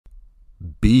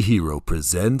Be Hero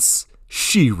presents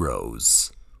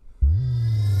Sheroes.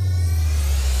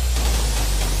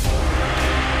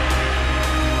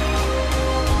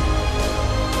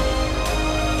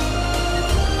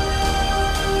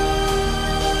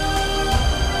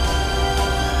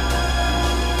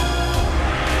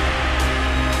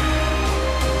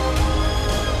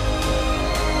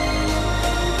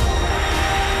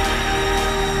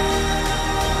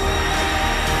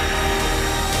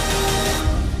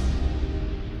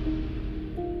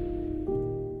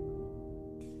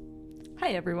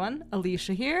 Hi everyone,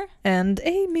 Alicia here, And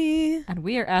Amy. and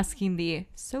we are asking the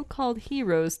so-called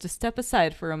heroes to step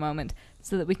aside for a moment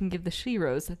so that we can give the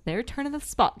Sheroes their turn in the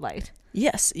spotlight.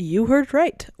 Yes, you heard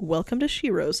right. Welcome to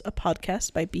Sheroes, a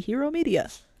podcast by Be Hero Media.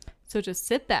 So just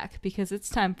sit back because it's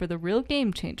time for the real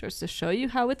game changers to show you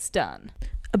how it's done.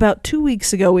 About 2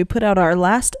 weeks ago, we put out our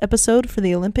last episode for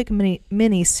the Olympic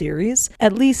mini-series,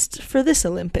 at least for this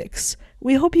Olympics.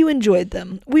 We hope you enjoyed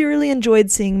them. We really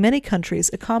enjoyed seeing many countries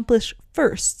accomplish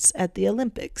firsts at the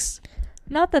Olympics.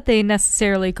 Not that they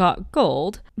necessarily got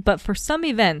gold, but for some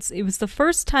events it was the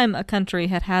first time a country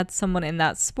had had someone in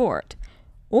that sport,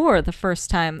 or the first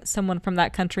time someone from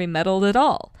that country medaled at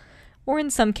all, or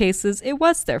in some cases it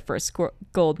was their first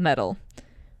gold medal.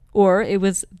 Or it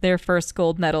was their first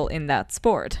gold medal in that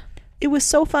sport. It was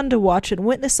so fun to watch and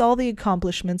witness all the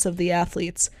accomplishments of the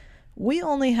athletes. We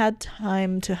only had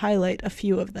time to highlight a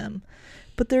few of them,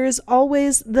 but there is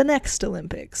always the next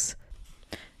Olympics.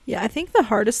 Yeah, I think the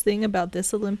hardest thing about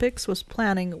this Olympics was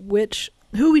planning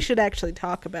who we should actually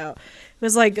talk about. It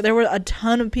was like there were a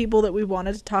ton of people that we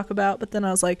wanted to talk about, but then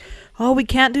I was like, oh, we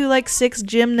can't do like 6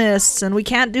 gymnasts and we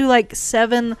can't do like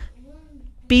 7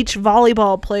 beach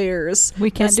volleyball players. We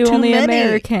can't That's do too only many.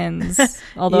 Americans,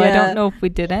 although I Yeah. don't know if we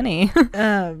did any.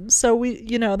 So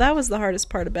that was the hardest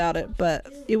part about it, but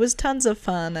it was tons of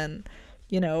fun. And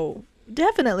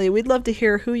definitely we'd love to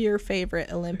hear who your favorite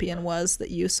Olympian was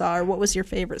that you saw, or what was your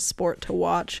favorite sport to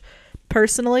watch.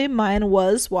 Personally, mine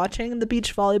was watching the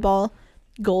beach volleyball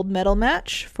gold medal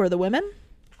match for the women.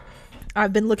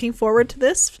 I've been looking forward to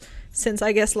this since,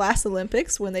 I guess, last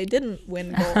Olympics when they didn't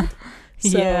win gold.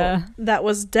 So Yeah. that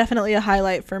was definitely a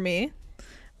highlight for me.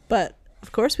 But,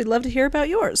 of course, we'd love to hear about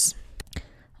yours.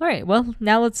 All right, well,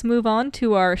 now let's move on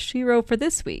to our Shero for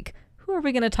this week. Who are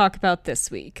we going to talk about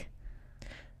this week?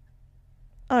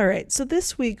 All right, so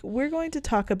this week we're going to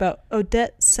talk about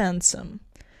Odette Sansom.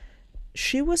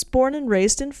 She was born and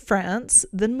raised in France,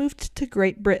 then moved to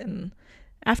Great Britain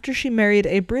after she married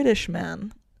a British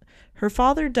man. Her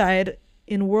father died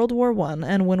in World War I,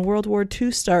 and when World War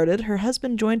II started, her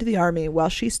husband joined the army while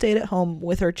she stayed at home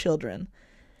with her children.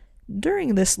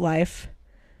 During this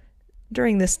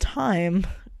time,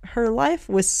 her life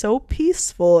was so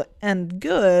peaceful and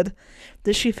good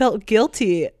that she felt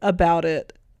guilty about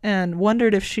it and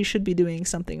wondered if she should be doing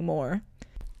something more.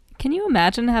 Can you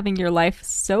imagine having your life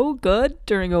so good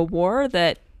during a war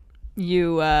that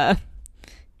you,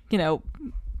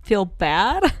 feel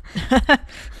bad?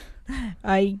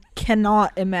 I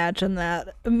cannot imagine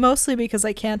that, mostly because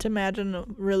I can't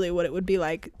imagine really what it would be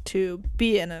like to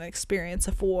be in an experience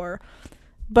of war.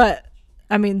 But,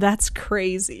 I mean, that's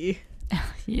crazy.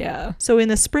 Yeah. So in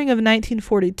the spring of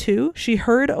 1942, she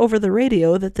heard over the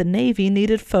radio that the Navy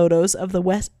needed photos of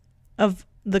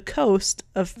the coast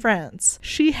of France.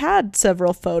 She had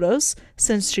several photos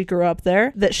since she grew up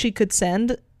there that she could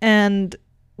send, and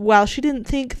while she didn't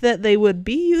think that they would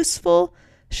be useful,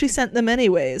 she sent them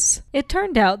anyways. It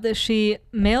turned out that she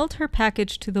mailed her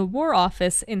package to the War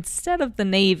Office instead of the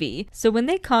Navy, so when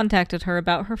they contacted her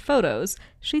about her photos,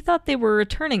 she thought they were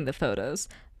returning the photos.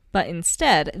 But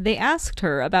instead, they asked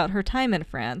her about her time in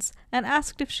France and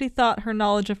asked if she thought her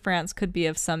knowledge of France could be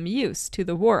of some use to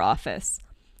the War Office.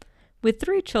 With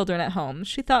 3 children at home,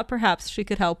 she thought perhaps she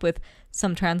could help with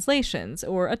some translations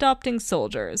or adopting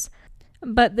soldiers,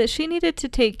 but that she needed to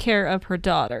take care of her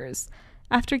daughters.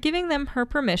 After giving them her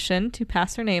permission to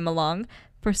pass her name along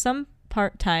for some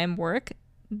part-time work,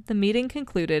 the meeting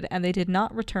concluded and they did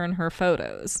not return her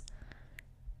photos.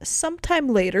 Sometime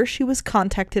later, she was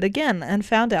contacted again and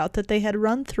found out that they had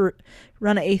run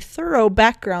a thorough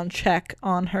background check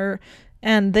on her,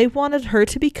 and they wanted her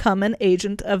to become an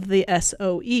agent of the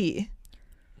SOE.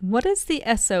 What is the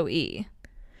SOE?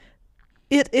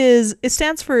 It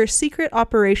stands for Secret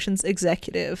Operations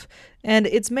Executive, and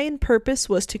its main purpose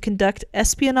was to conduct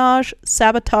espionage,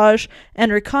 sabotage,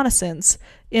 and reconnaissance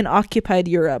in occupied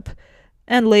Europe,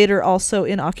 and later also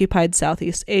in occupied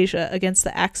Southeast Asia against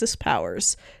the Axis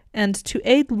powers, and to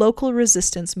aid local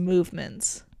resistance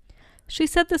movements. She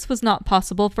said this was not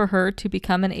possible for her to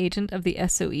become an agent of the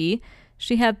SOE.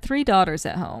 She had 3 daughters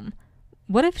at home.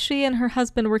 What if she and her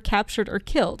husband were captured or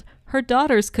killed? Her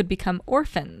daughters could become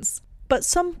orphans. But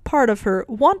some part of her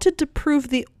wanted to prove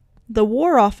the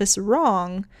War Office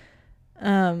wrong,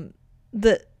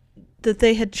 that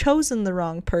they had chosen the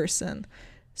wrong person.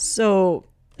 So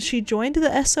she joined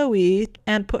the SOE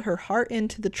and put her heart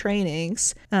into the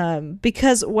trainings,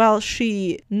 because while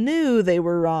she knew they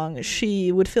were wrong,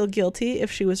 she would feel guilty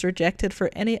if she was rejected for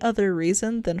any other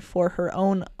reason than for her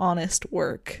own honest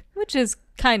work. Which is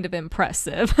kind of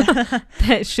impressive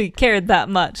that she cared that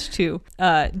much to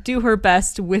do her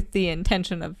best with the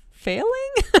intention of failing.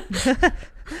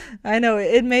 I know,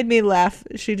 it made me laugh.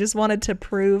 She just wanted to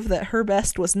prove that her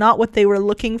best was not what they were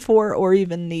looking for or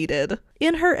even needed.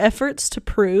 In her efforts to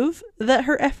prove that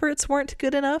her efforts weren't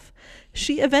good enough,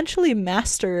 she eventually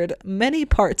mastered many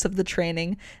parts of the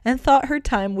training and thought her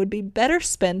time would be better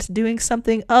spent doing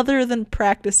something other than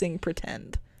practicing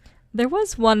pretend. There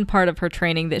was one part of her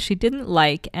training that she didn't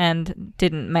like and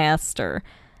didn't master.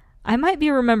 I might be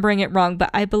remembering it wrong, but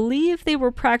I believe they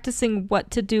were practicing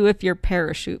what to do if your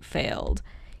parachute failed.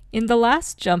 In the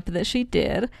last jump that she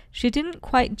didn't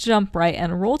quite jump right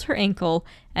and rolled her ankle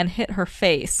and hit her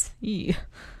face. She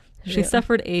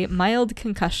suffered a mild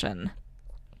concussion.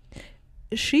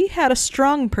 She had a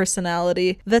strong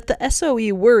personality that the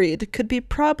SOE worried could be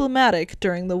problematic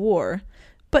during the war.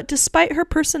 But despite her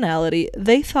personality,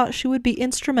 they thought she would be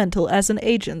instrumental as an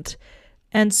agent,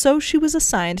 and so she was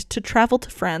assigned to travel to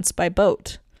France by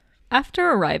boat. After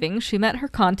arriving, she met her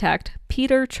contact,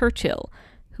 Peter Churchill,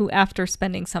 who, after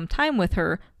spending some time with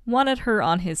her, wanted her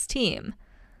on his team.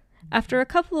 After a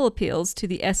couple appeals to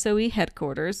the SOE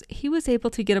headquarters, he was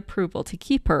able to get approval to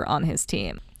keep her on his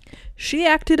team. She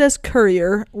acted as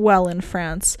courier while in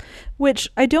France, which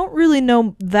I don't really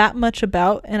know that much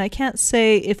about, and I can't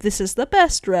say if this is the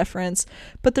best reference,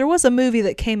 but there was a movie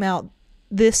that came out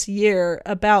this year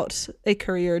about a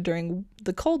courier during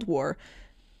the Cold War,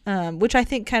 which I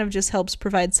think kind of just helps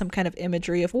provide some kind of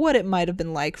imagery of what it might have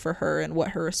been like for her and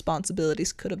what her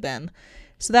responsibilities could have been.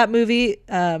 So that movie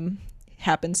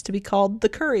happens to be called The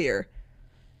Courier,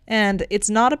 and it's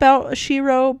not about a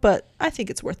Shero, but I think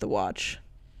it's worth the watch.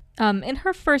 In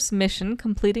her first mission,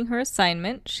 completing her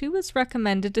assignment, she was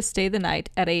recommended to stay the night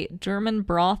at a German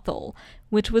brothel,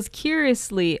 which was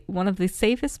curiously one of the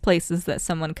safest places that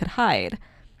someone could hide.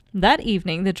 That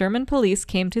evening, the German police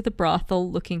came to the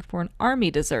brothel looking for an army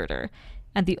deserter,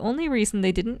 and the only reason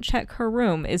they didn't check her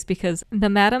room is because the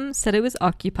madam said it was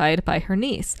occupied by her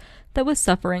niece that was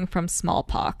suffering from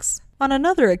smallpox. On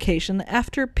another occasion,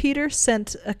 after Peter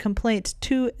sent a complaint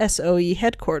to SOE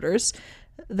headquarters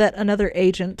that another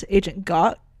agent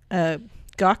Gocht,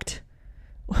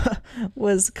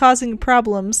 was causing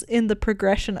problems in the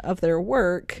progression of their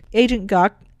work, Agent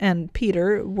Gocht and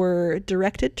Peter were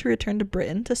directed to return to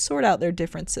Britain to sort out their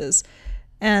differences,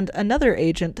 and another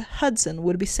agent, Hudson,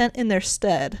 would be sent in their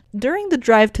stead. During the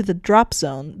drive to the drop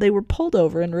zone, they were pulled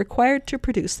over and required to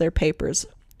produce their papers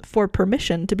for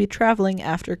permission to be traveling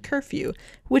after curfew,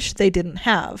 which they didn't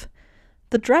have.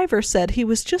 The driver said he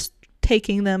was just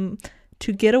taking them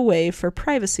to get away for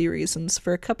privacy reasons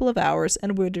for a couple of hours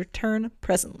and would return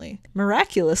presently.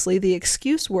 Miraculously, the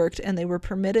excuse worked and they were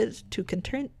permitted to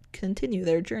continue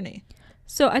their journey.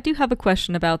 So I do have a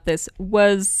question about this.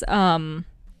 Was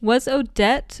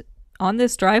Odette on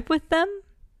this drive with them?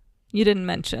 You didn't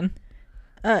mention.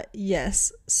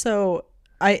 Yes. So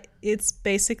it's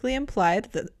basically implied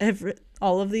that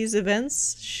all of these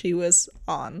events she was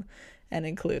on and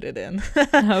included in.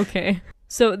 Okay.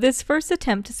 So this first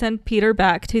attempt to send Peter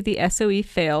back to the SOE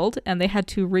failed, and they had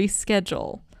to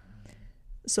reschedule.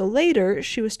 So later,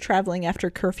 she was traveling after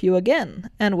curfew again,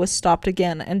 and was stopped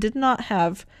again, and did not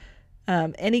have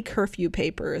any curfew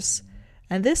papers.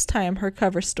 And this time, her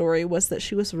cover story was that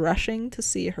she was rushing to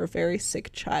see her very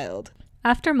sick child.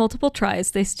 After multiple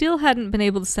tries, they still hadn't been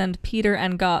able to send Peter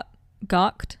and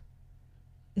Gocht,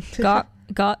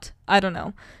 I don't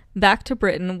know, back to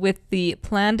Britain with the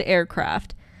planned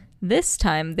aircraft. This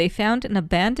time, they found an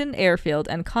abandoned airfield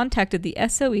and contacted the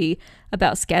SOE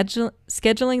about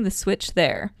scheduling the switch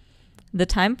there. The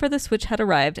time for the switch had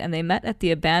arrived, and they met at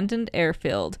the abandoned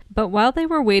airfield. But while they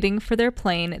were waiting for their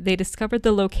plane, they discovered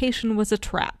the location was a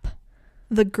trap.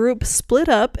 The group split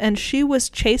up, and she was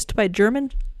chased by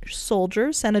German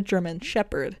soldiers and a German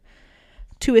shepherd.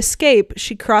 To escape,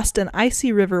 she crossed an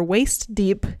icy river waist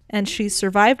deep, and she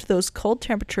survived those cold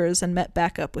temperatures and met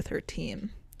back up with her team.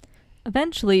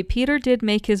 Eventually, Peter did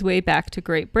make his way back to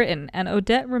Great Britain, and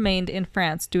Odette remained in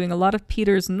France doing a lot of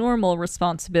Peter's normal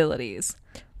responsibilities.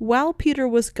 While Peter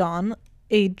was gone,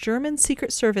 a German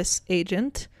Secret Service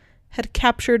agent had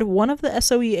captured one of the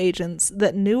SOE agents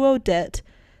that knew Odette,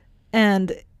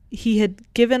 and he had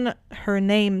given her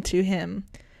name to him.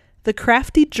 The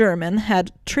crafty German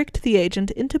had tricked the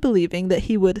agent into believing that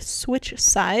he would switch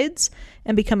sides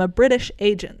and become a British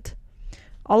agent.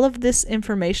 All of this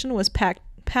information was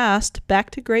passed back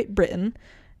to Great Britain,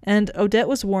 and Odette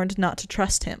was warned not to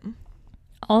trust him.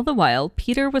 All the while,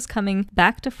 Peter was coming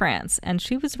back to France, and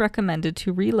she was recommended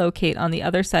to relocate on the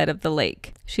other side of the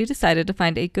lake. She decided to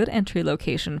find a good entry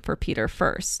location for Peter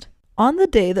first. On the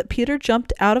day that Peter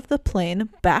jumped out of the plane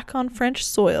back on French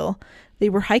soil, they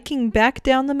were hiking back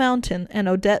down the mountain, and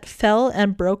Odette fell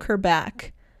and broke her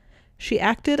back. She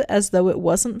acted as though it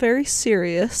wasn't very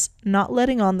serious, not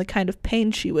letting on the kind of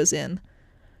pain she was in.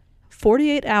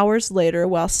 48 hours later,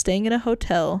 while staying in a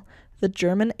hotel, the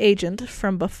German agent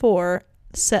from before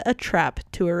set a trap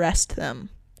to arrest them.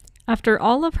 After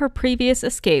all of her previous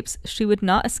escapes, she would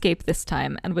not escape this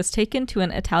time and was taken to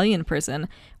an Italian prison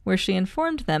where she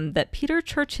informed them that Peter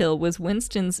Churchill was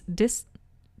Winston's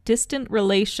distant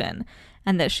relation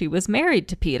and that she was married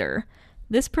to Peter.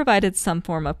 This provided some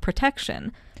form of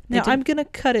protection. Now, I'm going to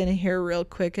cut in here real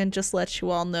quick and just let you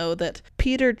all know that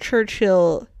Peter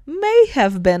Churchill may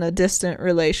have been a distant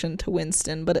relation to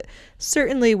Winston, but it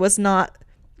certainly was not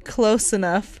close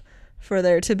enough for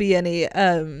there to be any,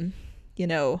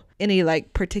 any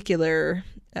like particular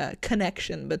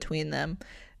connection between them.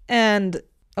 And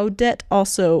Odette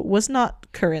also was not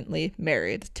currently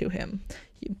married to him.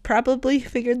 You probably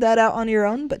figured that out on your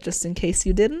own, but just in case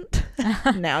you didn't,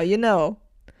 now you know.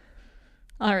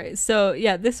 All right, so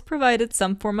yeah, this provided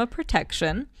some form of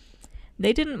protection.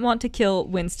 They didn't want to kill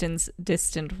Winston's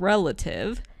distant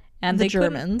relative, and the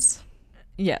Germans.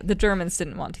 Yeah, the Germans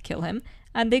didn't want to kill him,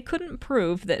 and they couldn't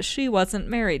prove that she wasn't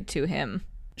married to him.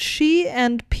 She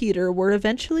and Peter were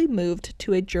eventually moved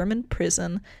to a German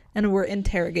prison and were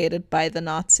interrogated by the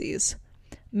Nazis.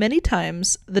 Many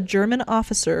times, the German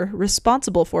officer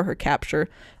responsible for her capture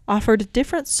offered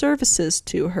different services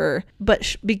to her,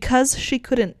 but because she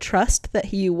couldn't trust that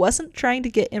he wasn't trying to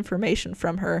get information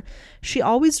from her, she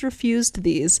always refused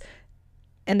these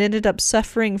and ended up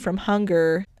suffering from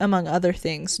hunger, among other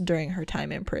things, during her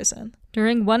time in prison.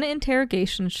 During one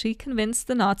interrogation, she convinced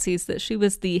the Nazis that she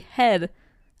was the head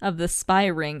of the spy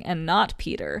ring and not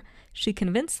Peter. She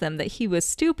convinced them that he was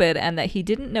stupid and that he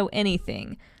didn't know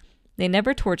anything. They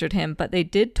never tortured him, but they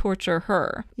did torture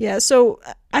her. Yeah, so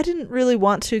I didn't really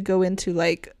want to go into,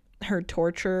 like, her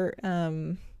torture.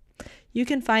 You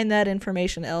can find that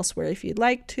information elsewhere if you'd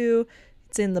like to.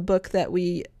 It's in the book that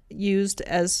we used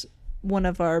as one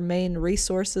of our main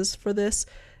resources for this.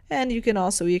 And you can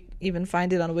also even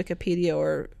find it on Wikipedia,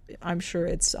 or I'm sure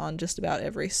it's on just about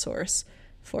every source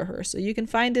for her. So you can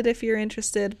find it if you're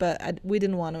interested, but we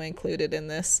didn't want to include it in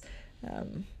this.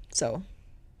 So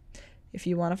if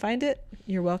you want to find it,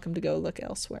 you're welcome to go look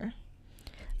elsewhere.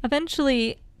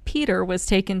 Eventually, Peter was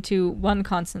taken to one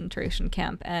concentration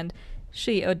camp, and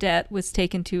she, Odette, was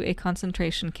taken to a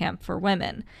concentration camp for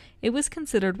women. It was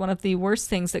considered one of the worst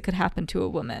things that could happen to a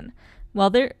woman. While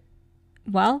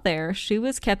there, she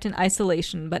was kept in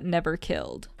isolation but never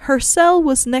killed. Her cell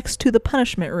was next to the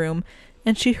punishment room,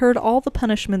 and she heard all the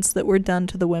punishments that were done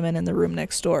to the women in the room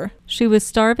next door. She was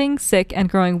starving, sick, and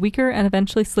growing weaker, and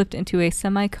eventually slipped into a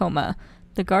semi-coma.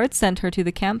 The guards sent her to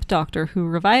the camp doctor, who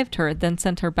revived her, then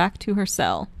sent her back to her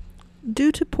cell.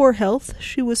 Due to poor health,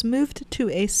 she was moved to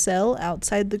a cell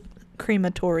outside the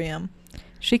crematorium.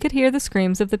 She could hear the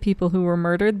screams of the people who were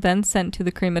murdered, then sent to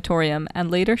the crematorium, and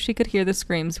later she could hear the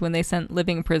screams when they sent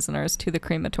living prisoners to the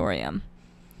crematorium.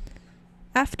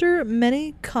 After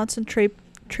many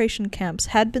concentration camps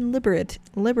had been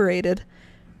liberated,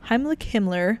 Heimlich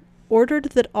Himmler ordered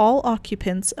that all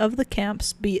occupants of the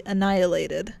camps be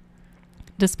annihilated.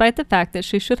 Despite the fact that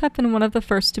she should have been one of the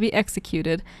first to be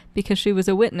executed because she was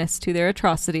a witness to their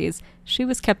atrocities, she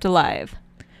was kept alive.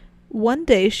 One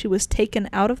day she was taken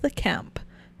out of the camp.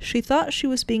 She thought she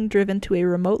was being driven to a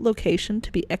remote location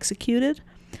to be executed,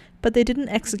 but they didn't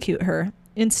execute her.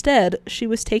 Instead, she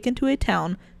was taken to a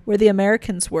town where the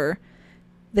Americans were.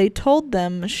 They told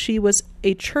them she was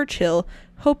a Churchill,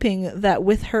 hoping that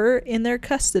with her in their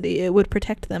custody it would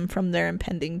protect them from their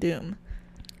impending doom.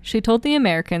 She told the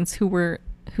Americans who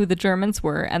the Germans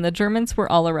were, and the Germans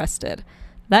were all arrested.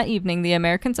 That evening, the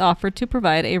Americans offered to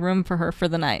provide a room for her for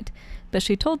the night, but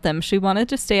she told them she wanted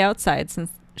to stay outside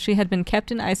since she had been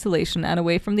kept in isolation and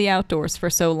away from the outdoors for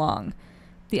so long.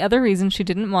 The other reason she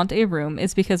didn't want a room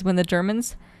is because when the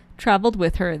Germans traveled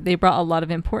with her, they brought a lot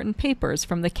of important papers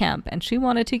from the camp, and she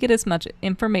wanted to get as much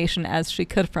information as she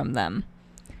could from them.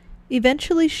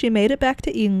 Eventually, she made it back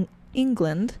to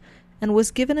England and was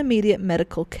given immediate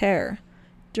medical care.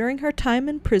 During her time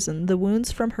in prison, the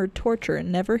wounds from her torture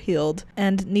never healed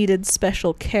and needed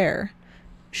special care.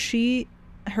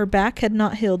 her back had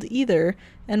not healed either,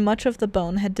 and much of the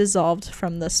bone had dissolved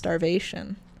from the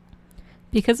starvation.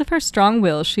 Because of her strong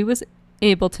will, she was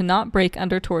able to not break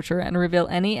under torture and reveal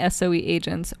any SOE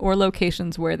agents or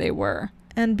locations where they were.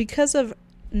 And because of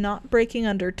not breaking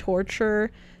under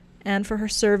torture, and for her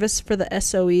service for the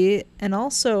SOE, and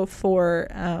also for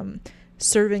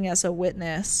serving as a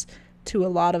witness to a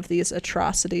lot of these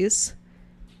atrocities,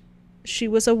 she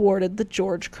was awarded the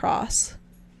George Cross.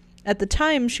 At the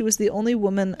time, she was the only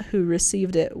woman who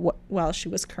received it while she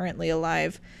was currently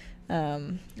alive.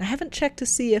 I haven't checked to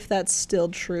see if that's still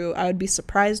true. I would be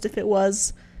surprised if it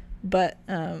was, but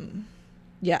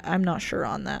yeah, I'm not sure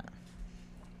on that.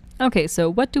 Okay, so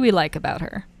what do we like about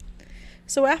her?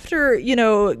 So after,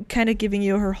 kind of giving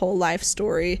you her whole life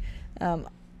story,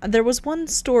 there was one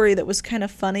story that was kind of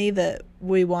funny that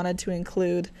we wanted to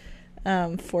include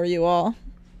for you all.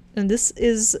 And this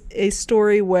is a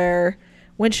story where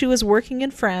when she was working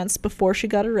in France before she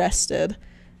got arrested,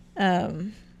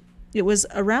 it was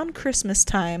around Christmas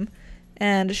time,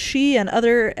 and she and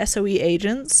other SOE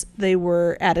agents, they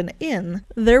were at an inn.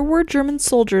 There were German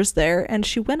soldiers there, and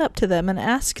she went up to them and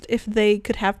asked if they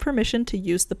could have permission to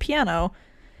use the piano.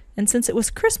 And since it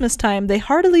was Christmas time, they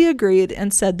heartily agreed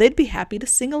and said they'd be happy to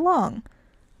sing along.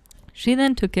 She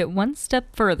then took it one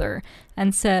step further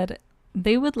and said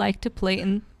they would like to play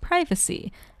in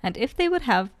privacy, and if they would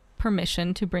have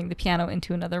permission to bring the piano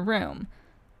into another room,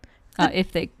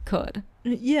 if they could.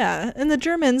 Yeah, and the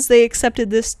Germans, they accepted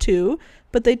this too,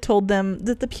 but they told them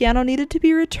that the piano needed to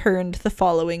be returned the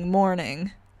following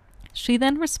morning. She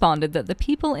then responded that the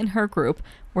people in her group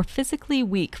were physically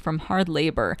weak from hard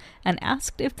labor and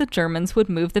asked if the Germans would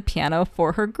move the piano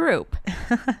for her group.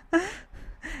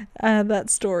 That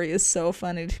story is so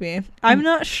funny to me. I'm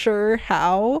not sure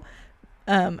how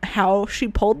she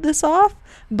pulled this off,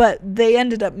 but they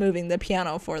ended up moving the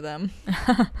piano for them.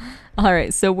 All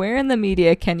right, so where in the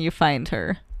media can you find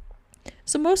her?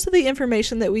 So most of the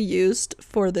information that we used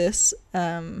for this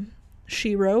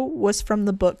Shero was from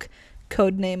the book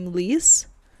Codename Lise.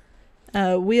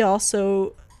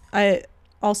 I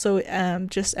also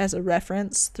just as a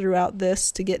reference throughout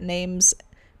this to get names,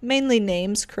 mainly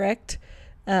names correct,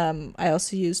 I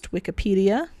also used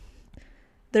Wikipedia.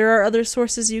 There are other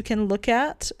sources you can look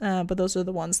at, but those are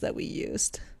the ones that we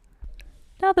used.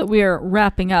 Now that we are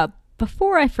wrapping up,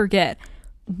 before I forget,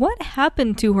 what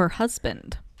happened to her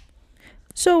husband?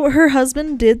 So her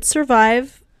husband did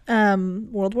survive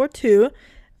World War II,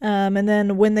 and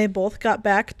then when they both got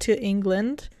back to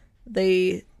England,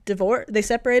 they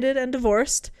separated and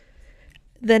divorced.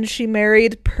 Then she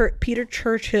married Peter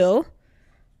Churchill,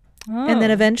 and then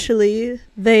eventually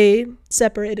they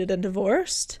separated and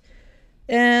divorced.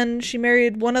 And she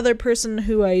married one other person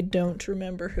who I don't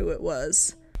remember who it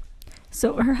was.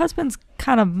 So her husband's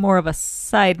kind of more of a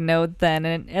side note then,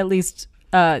 and at least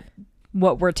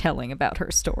what we're telling about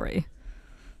her story.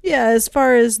 Yeah, as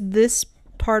far as this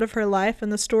part of her life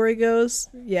and the story goes,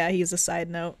 yeah, he's a side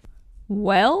note.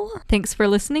 Well, thanks for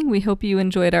listening. We hope you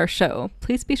enjoyed our show.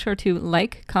 Please be sure to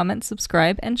like, comment,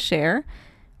 subscribe, and share.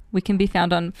 We can be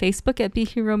found on Facebook at Be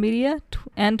Hero Media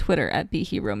and Twitter at Be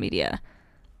Hero Media.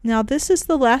 Now, this is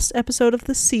the last episode of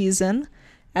the season.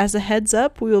 As a heads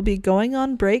up, we will be going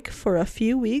on break for a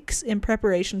few weeks in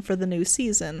preparation for the new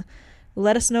season.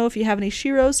 Let us know if you have any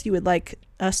Sheros you would like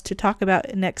us to talk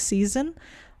about next season.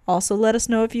 Also, let us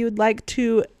know if you would like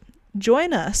to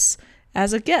join us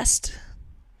as a guest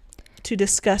to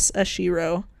discuss a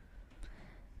Shero.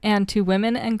 And to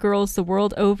women and girls the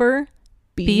world over,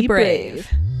 be brave.